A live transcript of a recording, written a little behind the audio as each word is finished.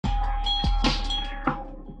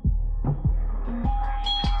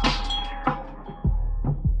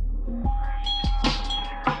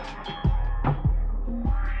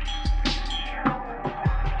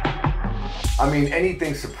I mean,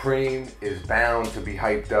 anything Supreme is bound to be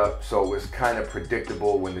hyped up, so it was kind of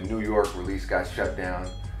predictable when the New York release got shut down.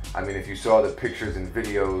 I mean, if you saw the pictures and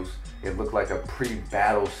videos, it looked like a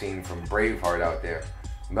pre-battle scene from Braveheart out there.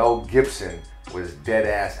 Mel Gibson was dead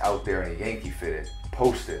ass out there in a Yankee fitted,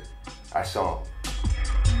 posted. I saw him.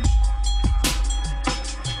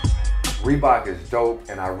 Reebok is dope,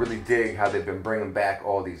 and I really dig how they've been bringing back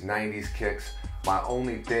all these 90s kicks. My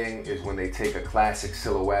only thing is when they take a classic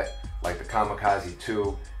silhouette like the Kamikaze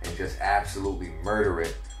 2 and just absolutely murder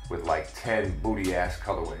it with like 10 booty ass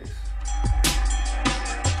colorways.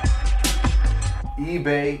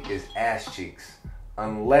 eBay is ass cheeks.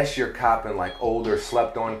 Unless you're copping like older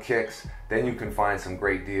slept on kicks, then you can find some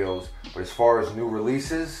great deals. But as far as new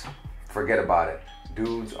releases, forget about it.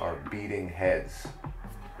 Dudes are beating heads.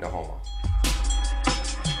 No homo.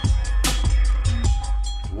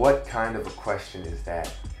 What kind of a question is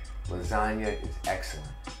that? Lasagna is excellent.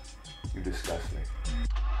 You disgust me.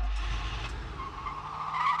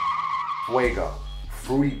 Fuego.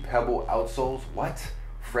 Fruity Pebble outsoles? What?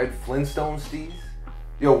 Fred Flintstone steez?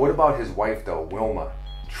 Yo, what about his wife though, Wilma?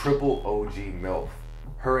 Triple OG MILF.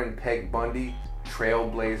 Her and Peg Bundy,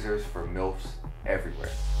 trailblazers for MILFs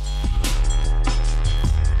everywhere.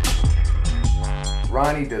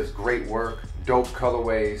 Ronnie does great work, dope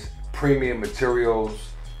colorways, premium materials,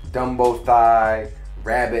 Dumbo thigh,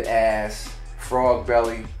 rabbit ass, frog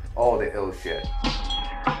belly, all the ill shit.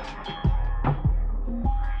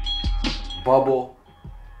 Bubble,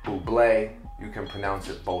 Buble, you can pronounce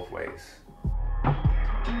it both ways.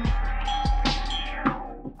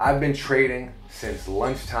 I've been trading since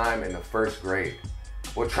lunchtime in the first grade.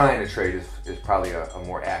 Well, trying to trade is probably a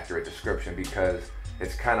more accurate description because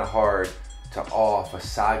it's kind of hard to off a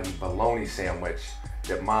soggy bologna sandwich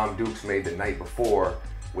that Mom Dukes made the night before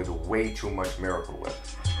with way too much Miracle Whip.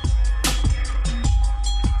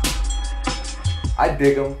 I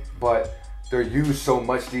dig them, but they're used so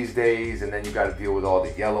much these days, and then you got to deal with all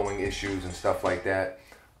the yellowing issues and stuff like that.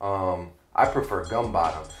 I prefer gum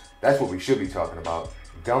bottoms. That's what we should be talking about.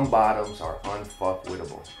 Gum bottoms are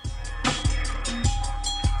unfuckwittable.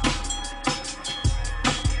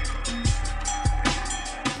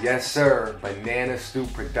 Yes, sir. Banana Stew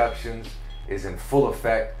Productions is in full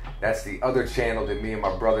effect. That's the other channel that me and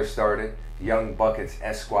my brother started, Young Buckets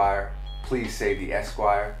Esquire. Please say the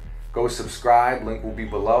Esquire. Go subscribe, link will be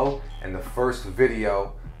below, and the first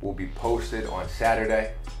video will be posted on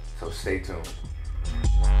Saturday, so stay tuned.